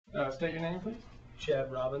State your name, please.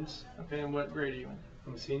 Chad Robbins. Okay, and what grade are you in?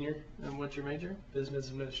 I'm a senior. And what's your major? Business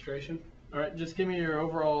administration. All right, just give me your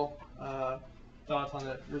overall thoughts on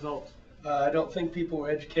the results. I don't think people were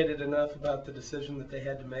educated enough about the decision that they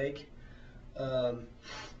had to make.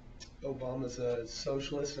 Obama's a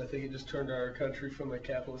socialist, and I think it just turned our country from a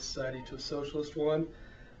capitalist society to a socialist one.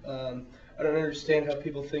 I don't understand how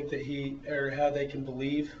people think that how they can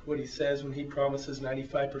believe what he says when he promises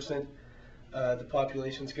 95% the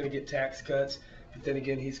population's going to get tax cuts, but then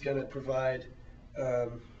again he's going to provide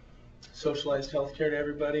socialized health care to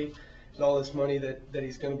everybody, and all this money that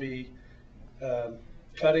he's going to be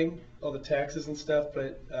cutting, all the taxes and stuff,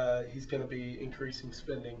 but he's going to be increasing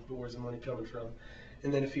spending. But where's the money coming from?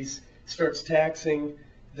 And then if he starts taxing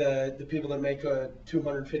the people that make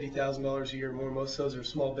 $250,000 a year more, most of those are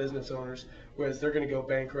small business owners, whereas they're going to go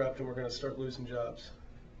bankrupt and we're going to start losing jobs.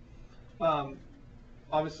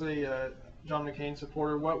 Obviously, John McCain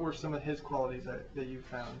supporter. What were some of his qualities that you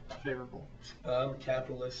found favorable? I'm a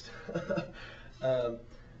capitalist. Oh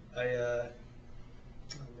man, I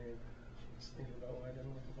was thinking about why I didn't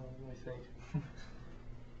look at let me think.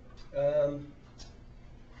 I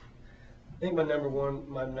think my number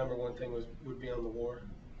one thing would be on the war.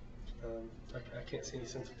 I can't see any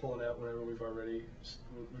sense of pulling out whenever we've already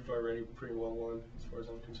pretty well won, as far as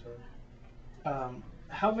I'm concerned.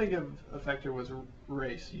 How big of a factor was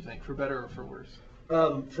race, you think, for better or for worse?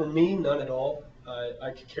 For me, none at all.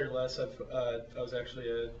 I could care less. I was actually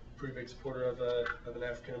a pretty big supporter of an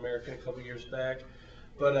African American a couple years back.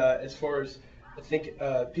 But as far as I think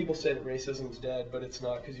people say that racism is dead, but it's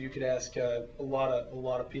not, because you could ask a lot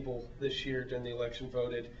of people this year during the election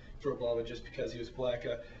voted for Obama just because he was black.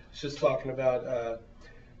 I was just talking about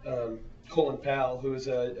Colin Powell, who is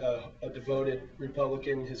a devoted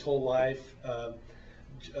Republican his whole life.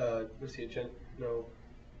 Was he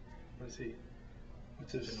what is he?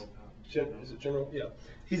 What's his? Is it general? Yeah,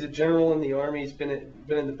 he's a general in the army. He's been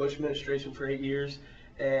in the Bush administration for 8 years,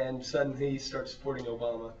 and suddenly he starts supporting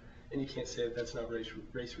Obama. And you can't say that that's not race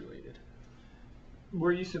related.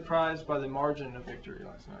 Were you surprised by the margin of victory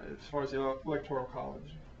last night, as far as the electoral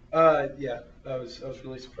college? Yeah, I was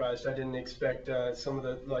really surprised. I didn't expect some of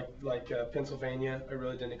the like Pennsylvania. I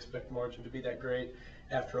really didn't expect the margin to be that great.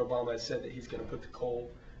 After Obama had said that he's going to put the coal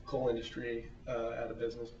industry out of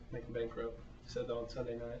business, make them bankrupt. He said that on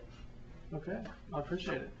Sunday night. Okay, I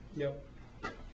appreciate it. Yep.